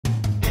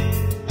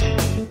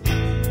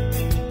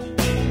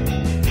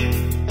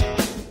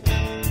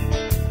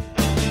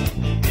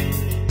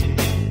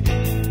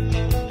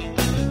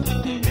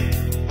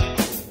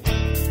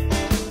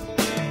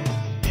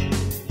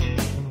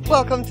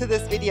welcome to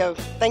this video.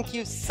 Thank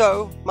you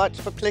so much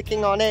for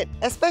clicking on it,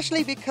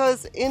 especially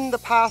because in the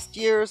past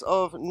years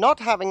of not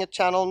having a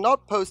channel,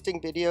 not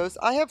posting videos,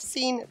 I have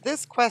seen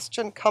this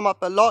question come up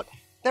a lot.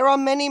 There are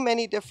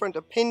many different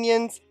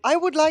opinions. I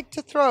would like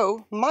to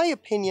throw my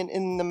opinion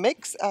in the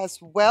mix as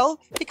well,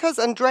 because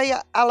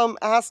Andrea Allum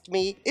asked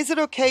me, is it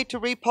okay to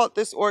repot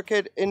this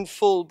orchid in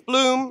full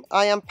bloom?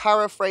 I am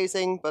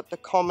paraphrasing, but the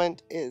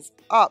comment is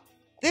up.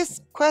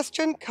 This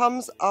question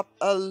comes up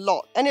a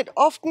lot, and it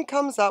often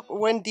comes up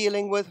when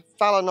dealing with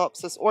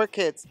Phalaenopsis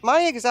orchids.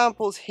 My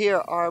examples here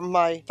are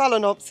my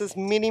Phalaenopsis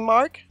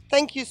minimark.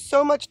 Thank you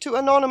so much to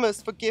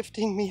Anonymous for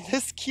gifting me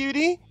this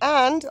cutie.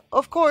 And,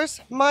 of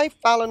course, my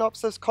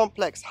Phalaenopsis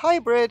complex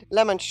hybrid,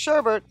 Lemon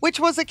Sherbet, which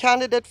was a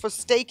candidate for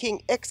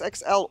staking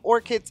XXL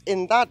orchids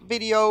in that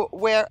video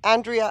where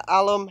Andrea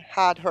Allum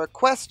had her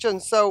question.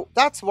 So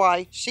that's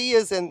why she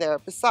is in there.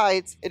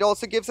 Besides, it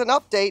also gives an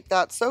update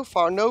that so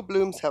far no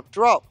blooms have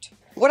dropped.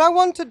 What I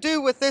want to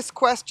do with this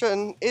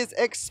question is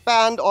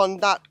expand on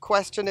that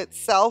question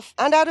itself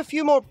and add a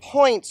few more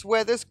points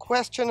where this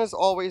question is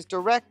always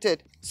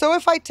directed. So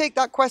if I take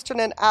that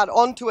question and add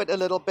on to it a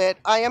little bit,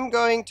 I am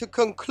going to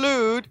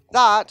conclude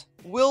that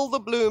will the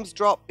blooms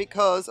drop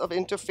because of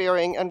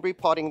interfering and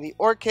repotting the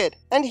orchid?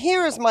 And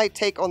here is my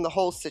take on the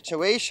whole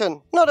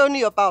situation. Not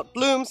only about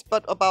blooms,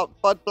 but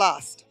about bud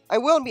blast. I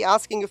will be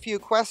asking a few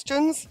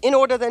questions in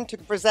order then to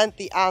present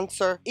the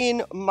answer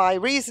in my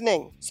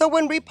reasoning. So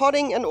when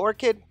repotting an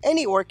orchid,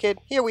 any orchid,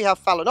 here we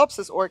have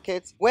Phalaenopsis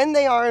orchids, when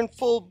they are in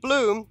full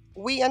bloom,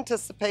 we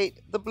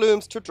anticipate the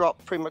blooms to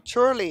drop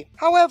prematurely.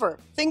 However,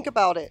 think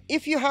about it.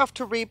 If you have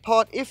to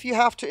repot, if you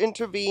have to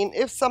intervene,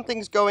 if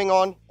something's going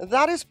on,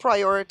 that is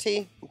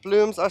priority.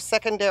 Blooms are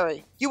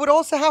secondary. You would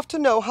also have to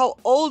know how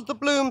old the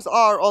blooms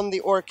are on the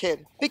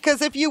orchid.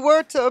 Because if you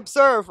were to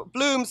observe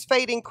blooms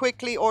fading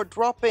quickly or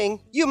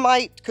dropping, you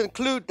might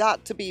conclude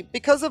that to be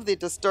because of the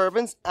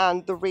disturbance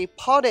and the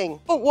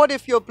repotting. But what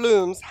if your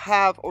blooms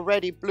have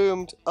already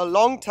bloomed a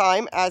long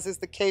time, as is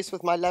the case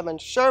with my Lemon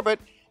Sherbet?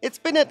 It's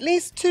been at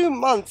least 2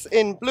 months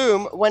in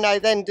bloom when I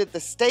then did the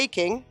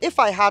staking. If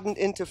I hadn't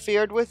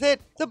interfered with it,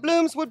 the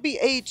blooms would be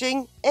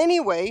aging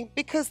anyway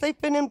because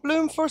they've been in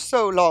bloom for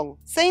so long.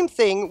 Same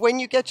thing when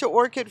you get your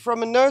orchid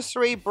from a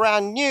nursery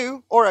brand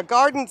new or a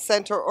garden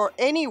center or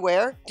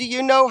anywhere. Do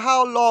you know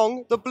how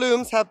long the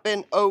blooms have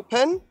been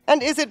open?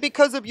 And is it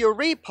because of your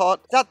repot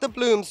that the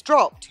blooms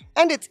dropped?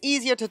 And it's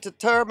easier to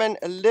determine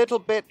a little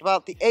bit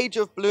about the age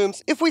of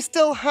blooms if we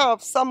still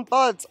have some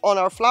buds on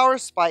our flower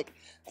spike.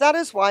 That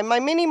is why my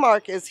mini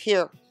mark is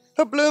here.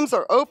 Her blooms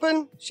are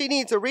open, she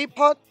needs a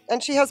repot,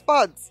 and she has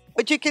buds.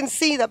 But you can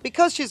see that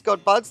because she's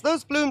got buds,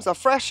 those blooms are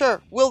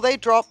fresher. Will they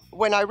drop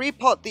when I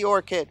repot the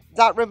orchid?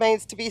 That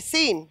remains to be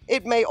seen.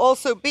 It may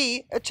also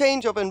be a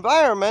change of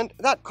environment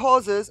that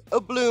causes a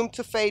bloom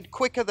to fade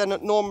quicker than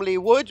it normally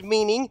would,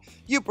 meaning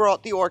you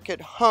brought the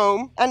orchid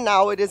home and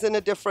now it is in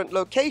a different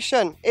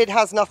location. It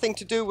has nothing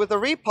to do with a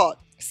repot.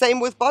 Same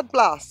with bud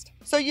blast.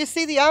 So you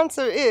see, the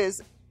answer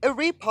is a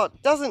repot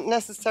doesn't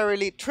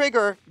necessarily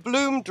trigger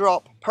bloom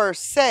drop per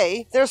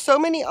se. There are so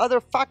many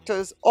other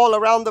factors all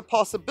around the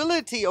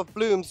possibility of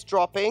blooms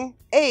dropping,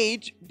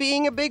 age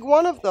being a big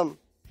one of them.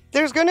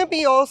 There's going to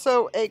be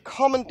also a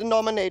common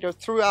denominator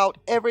throughout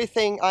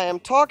everything I am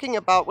talking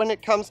about when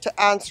it comes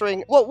to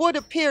answering what would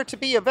appear to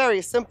be a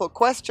very simple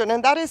question,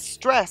 and that is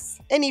stress.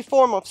 Any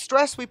form of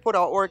stress we put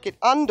our orchid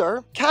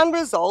under can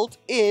result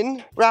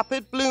in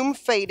rapid bloom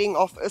fading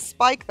off a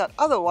spike that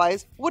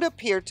otherwise would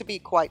appear to be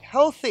quite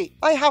healthy.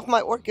 I have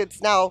my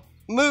orchids now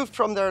moved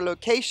from their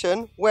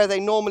location where they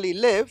normally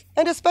live,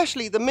 and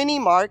especially the mini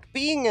mark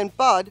being in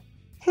bud,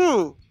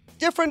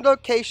 different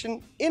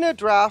location, in a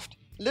draft,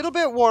 little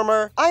bit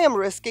warmer. I am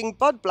risking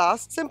bud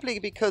blast simply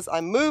because I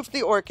moved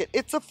the orchid.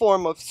 It's a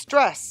form of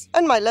stress.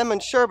 And my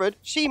Lemon Sherbet,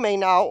 she may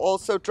now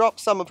also drop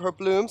some of her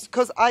blooms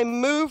because I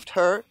moved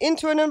her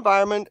into an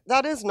environment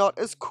that is not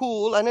as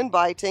cool and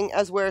inviting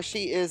as where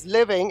she is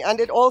living, and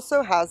it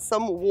also has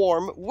some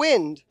warm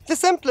wind. The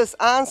simplest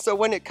answer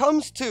when it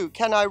comes to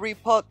can I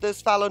repot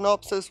this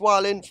Phalaenopsis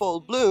while in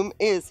full bloom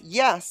is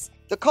yes.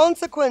 The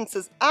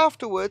consequences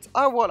afterwards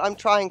are what I'm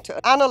trying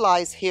to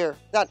analyze here.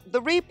 That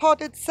the repot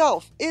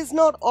itself is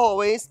not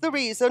always the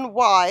reason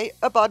why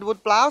a bud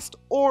would blast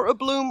or a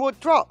bloom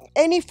would drop.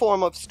 Any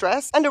form of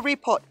stress, and a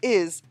repot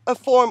is a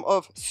form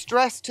of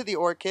stress to the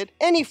orchid,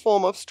 any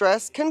form of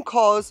stress can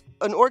cause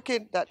an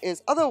orchid that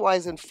is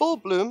otherwise in full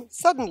bloom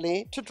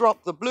suddenly to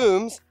drop the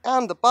blooms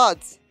and the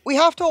buds. We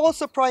have to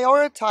also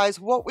prioritize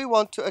what we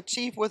want to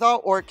achieve with our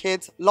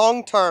orchids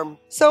long term.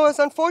 So as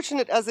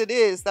unfortunate as it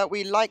is that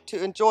we like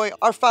to enjoy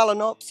our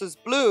Phalaenopsis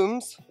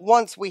blooms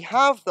once we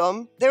have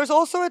them, there's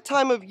also a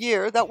time of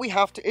year that we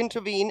have to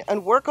intervene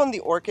and work on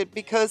the orchid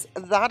because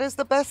that is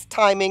the best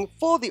timing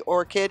for the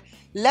orchid.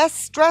 Less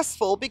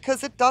stressful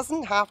because it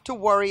doesn't have to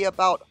worry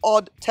about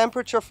odd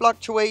temperature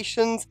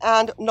fluctuations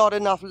and not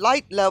enough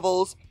light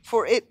levels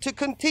for it to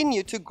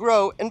continue to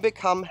grow and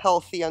become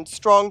healthy and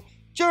strong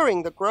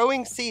during the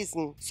growing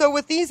season. So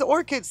with these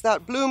orchids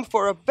that bloom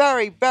for a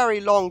very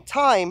long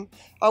time,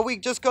 Are we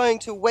just going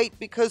to wait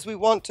because we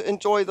want to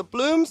enjoy the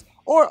blooms?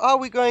 Or are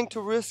we going to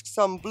risk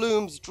some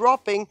blooms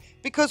dropping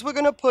because we're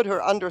going to put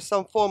her under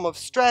some form of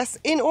stress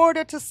in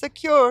order to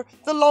secure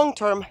the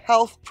long-term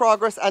health,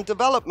 progress, and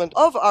development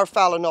of our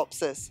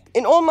Phalaenopsis?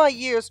 In all my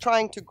years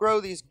trying to grow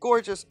these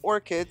gorgeous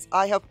orchids,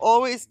 I have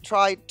always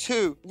tried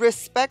to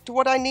respect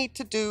what I need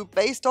to do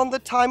based on the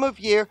time of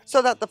year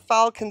so that the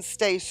phal can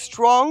stay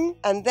strong,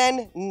 and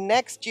then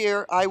next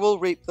year I will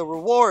reap the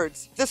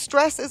rewards. The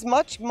stress is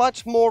much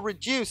more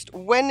reduced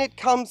when it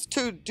comes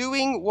to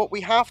doing what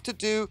we have to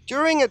do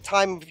during a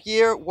time of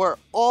year where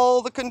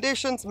all the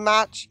conditions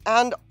match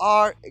and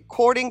are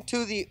according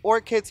to the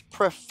orchid's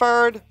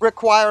preferred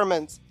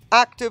requirements: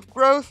 active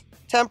growth,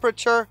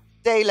 temperature,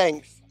 day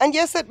length. And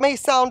yes, it may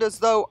sound as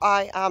though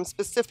I am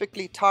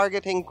specifically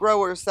targeting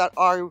growers that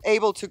are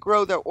able to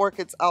grow their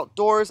orchids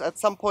outdoors at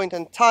some point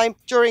in time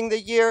during the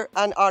year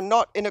and are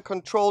not in a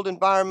controlled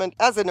environment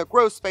as in a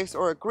grow space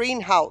or a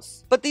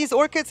greenhouse. But these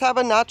orchids have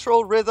a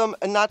natural rhythm,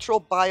 a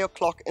natural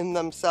bioclock in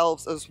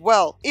themselves as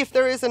well. If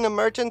there is an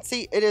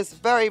emergency, it is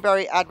very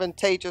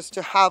advantageous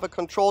to have a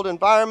controlled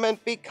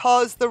environment,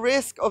 because the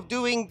risk of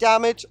doing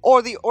damage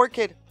or the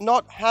orchid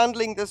not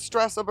handling the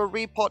stress of a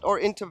repot or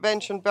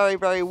intervention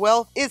very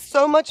well is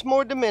so much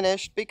more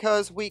diminished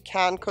because we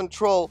can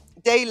control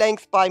day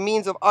length by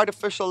means of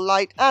artificial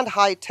light and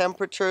high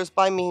temperatures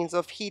by means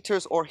of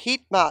heaters or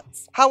heat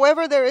mats.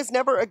 However, there is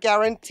never a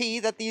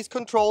guarantee that these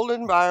controlled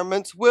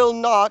environments will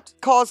not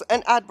cause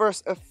an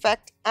adverse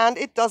effect, and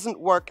it doesn't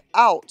work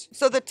out.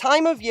 So the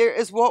time of year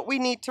is what we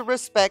need to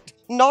respect,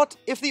 not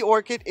if the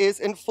orchid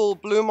is in full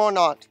bloom or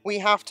not. We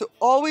have to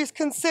always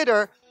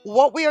consider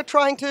what we are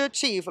trying to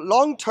achieve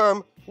long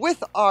term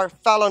with our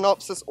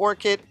Phalaenopsis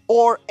orchid,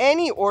 or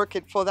any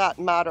orchid for that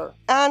matter,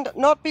 and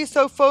not be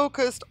so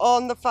focused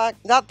on the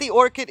fact that the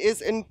orchid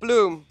is in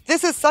bloom.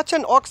 This is such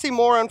an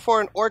oxymoron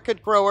for an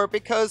orchid grower,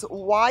 because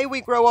why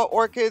we grow our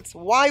orchids,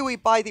 why we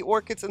buy the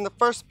orchids in the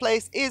first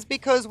place, is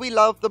because we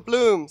love the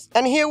blooms.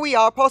 And here we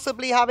are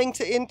possibly having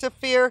to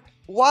interfere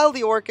while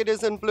the orchid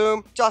is in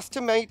bloom just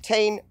to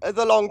maintain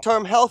the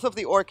long-term health of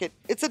the orchid.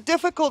 It's a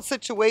difficult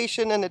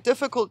situation and a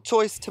difficult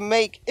choice to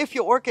make if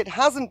your orchid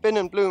hasn't been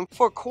in bloom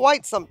for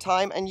quite some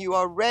time and you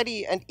are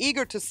ready and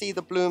eager to see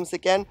the blooms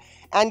again.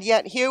 And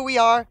yet here we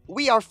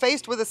are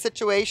faced with a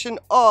situation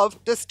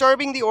of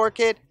disturbing the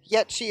orchid,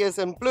 yet she is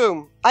in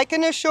bloom. I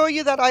can assure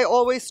you that I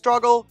always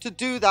struggle to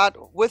do that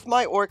with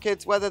my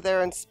orchids, whether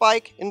they're in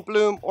spike, in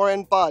bloom, or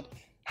in bud.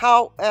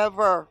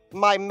 However,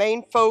 my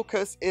main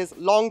focus is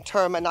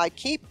long-term, and I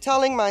keep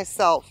telling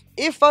myself,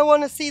 if I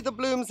want to see the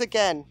blooms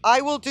again,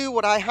 I will do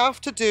what I have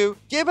to do,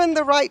 given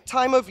the right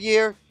time of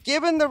year,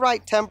 given the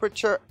right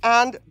temperature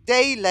and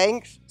day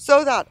length,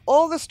 so that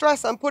all the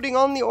stress I'm putting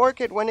on the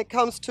orchid when it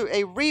comes to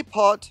a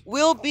repot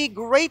will be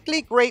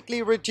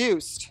greatly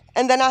reduced.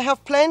 And then I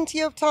have plenty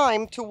of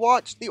time to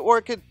watch the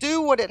orchid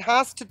do what it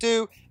has to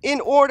do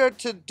in order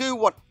to do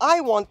what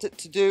I want it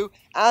to do,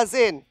 as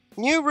in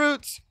new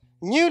roots,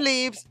 new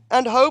leaves,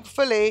 and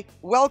hopefully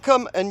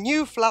welcome a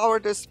new flower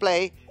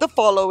display the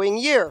following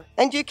year.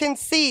 And you can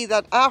see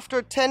that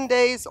after 10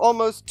 days,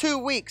 almost 2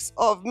 weeks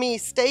of me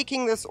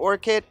staking this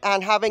orchid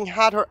and having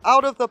had her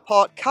out of the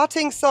pot,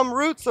 cutting some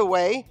roots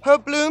away, her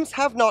blooms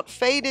have not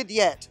faded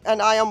yet.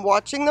 And I am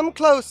watching them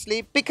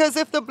closely, because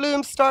if the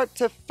blooms start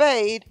to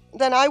fade,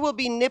 then I will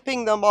be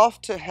nipping them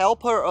off to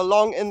help her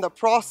along in the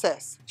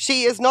process.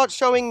 She is not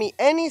showing me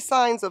any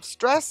signs of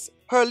stress.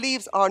 Her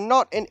leaves are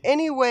not in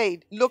any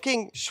way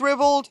looking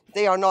shriveled.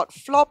 They are not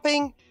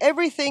flopping.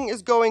 Everything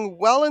is going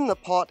well in the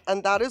pot,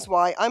 and that is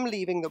why I'm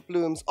leaving the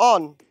blooms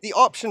on. The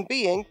option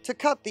being to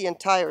cut the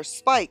entire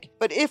spike.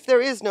 But if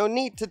there is no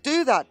need to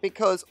do that,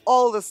 because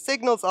all the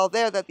signals are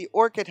there that the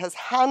orchid has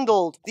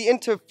handled the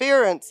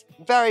interference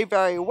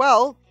very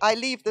well, I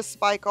leave the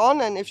spike on,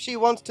 and if she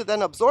wants to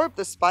then absorb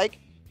the spike,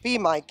 be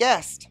my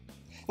guest.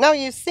 Now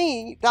you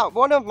see that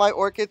one of my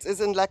orchids is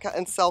in Leca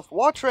and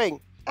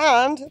self-watering,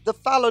 and the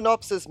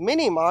Phalaenopsis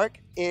mini-mark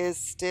is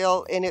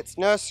still in its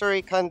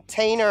nursery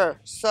container.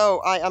 So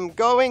I am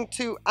going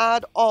to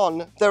add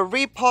on the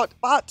repot,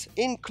 but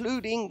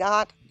including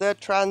that, the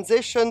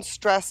transition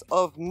stress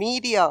of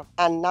media.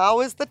 And now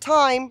is the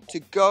time to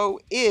go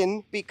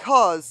in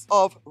because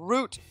of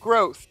root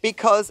growth.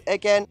 Because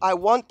again, I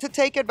want to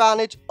take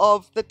advantage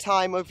of the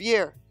time of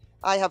year.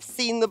 I have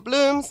seen the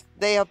blooms,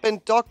 they have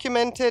been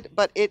documented,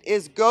 but it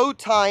is go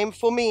time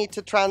for me to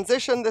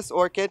transition this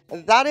orchid.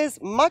 That is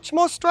much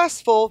more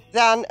stressful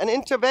than an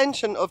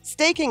intervention of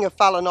staking a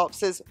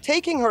Phalaenopsis,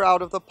 taking her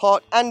out of the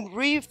pot and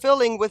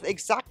refilling with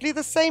exactly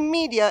the same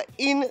media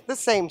in the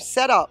same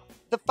setup.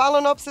 The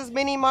Phalaenopsis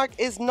mini-mark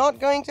is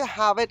not going to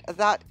have it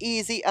that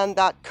easy and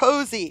that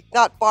cozy.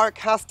 That bark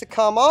has to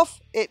come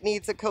off. It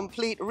needs a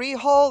complete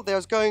rehaul.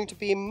 There's going to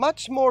be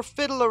much more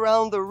fiddle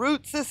around the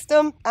root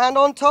system. And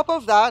on top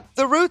of that,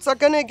 the roots are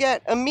going to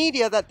get a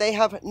media that they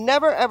have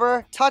never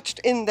ever touched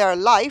in their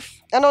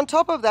life. And on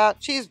top of that,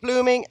 she's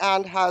blooming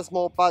and has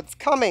more buds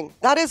coming.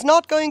 That is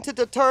not going to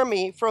deter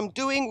me from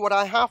doing what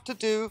I have to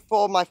do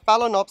for my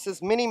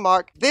Phalaenopsis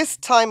mini-mark this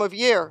time of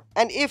year.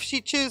 And if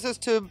she chooses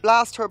to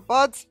blast her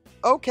buds,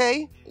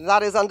 Okay,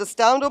 that is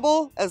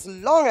understandable as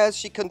long as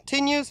she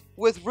continues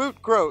with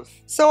root growth.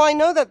 So I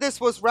know that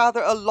this was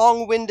rather a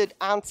long-winded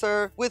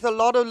answer with a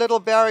lot of little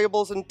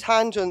variables and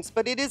tangents,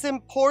 but it is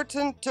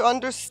important to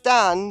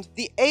understand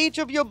the age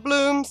of your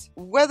blooms,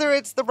 whether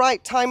it's the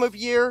right time of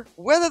year,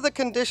 whether the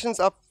conditions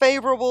are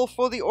favorable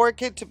for the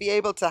orchid to be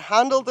able to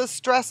handle the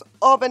stress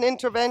of an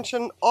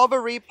intervention, of a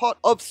repot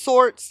of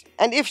sorts.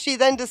 And if she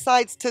then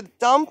decides to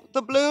dump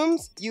the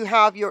blooms, you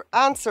have your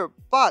answer.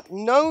 But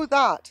know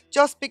that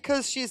just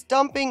because she's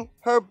dumping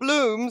her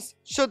blooms,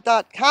 should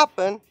that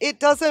happen, it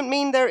doesn't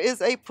mean there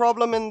is a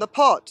problem in the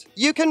pot.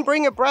 You can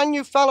bring a brand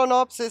new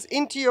Phalaenopsis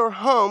into your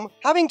home,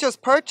 having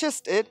just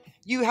purchased it.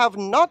 You have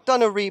not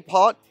done a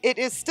repot. It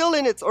is still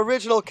in its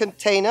original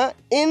container,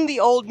 in the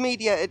old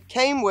media it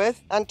came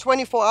with, and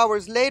 24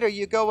 hours later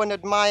you go and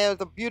admire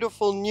the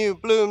beautiful new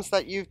blooms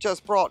that you've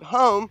just brought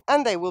home,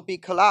 and they will be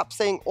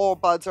collapsing or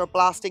buds are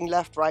blasting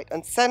left, right,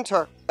 and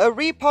center. A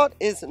repot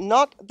is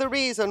not the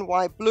reason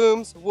why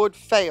blooms would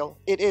fail.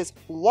 It is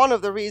one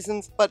of the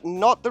reasons, but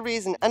not the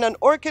reason. And an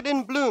orchid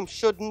in bloom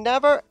should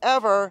never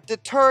ever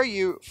deter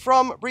you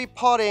from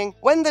repotting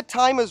when the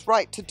time is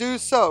right to do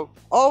so.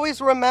 Always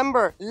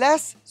remember,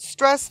 less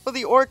stress for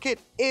the orchid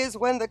is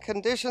when the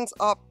conditions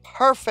are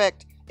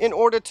perfect in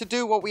order to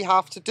do what we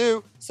have to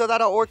do so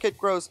that our orchid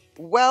grows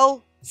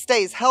well,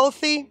 stays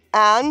healthy,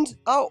 and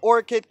our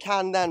orchid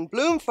can then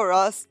bloom for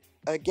us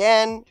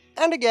again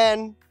and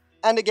again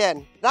and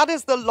again. That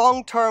is the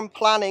long-term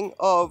planning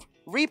of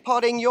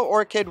repotting your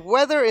orchid,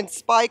 whether in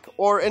spike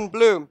or in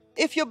bloom.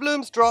 If your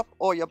blooms drop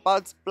or your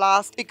buds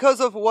blast because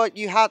of what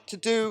you had to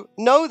do,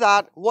 know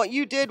that what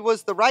you did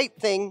was the right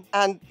thing,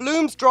 and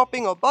blooms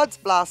dropping or buds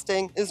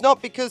blasting is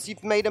not because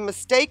you've made a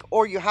mistake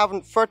or you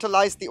haven't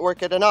fertilized the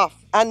orchid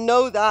enough. And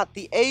know that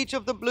the age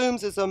of the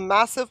blooms is a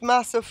massive,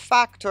 massive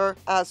factor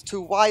as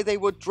to why they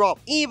would drop,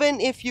 even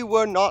if you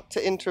were not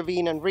to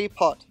intervene and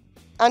repot.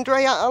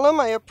 Andrea Allum,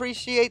 I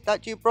appreciate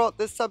that you brought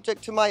this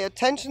subject to my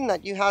attention,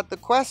 that you had the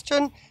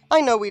question. I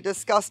know we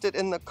discussed it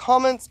in the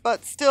comments,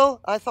 but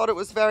still, I thought it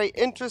was very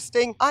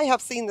interesting. I have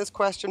seen this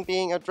question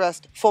being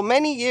addressed for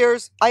many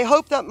years. I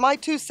hope that my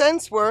 2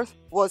 cents worth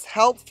was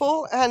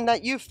helpful and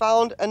that you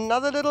found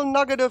another little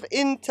nugget of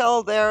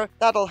intel there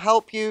that'll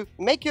help you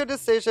make your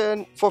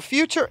decision for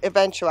future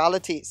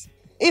eventualities.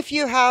 If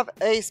you have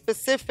a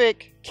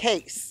specific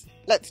case,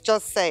 let's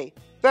just say,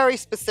 very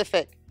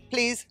specific,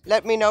 please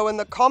let me know in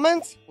the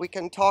comments. We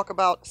can talk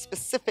about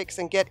specifics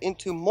and get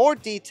into more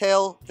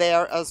detail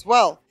there as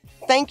well.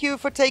 Thank you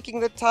for taking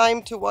the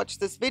time to watch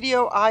this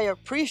video. I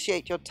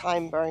appreciate your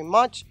time very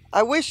much.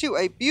 I wish you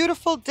a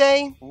beautiful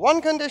day.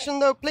 One condition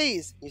though,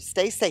 please, you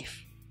stay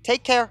safe.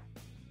 Take care.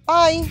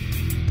 Bye.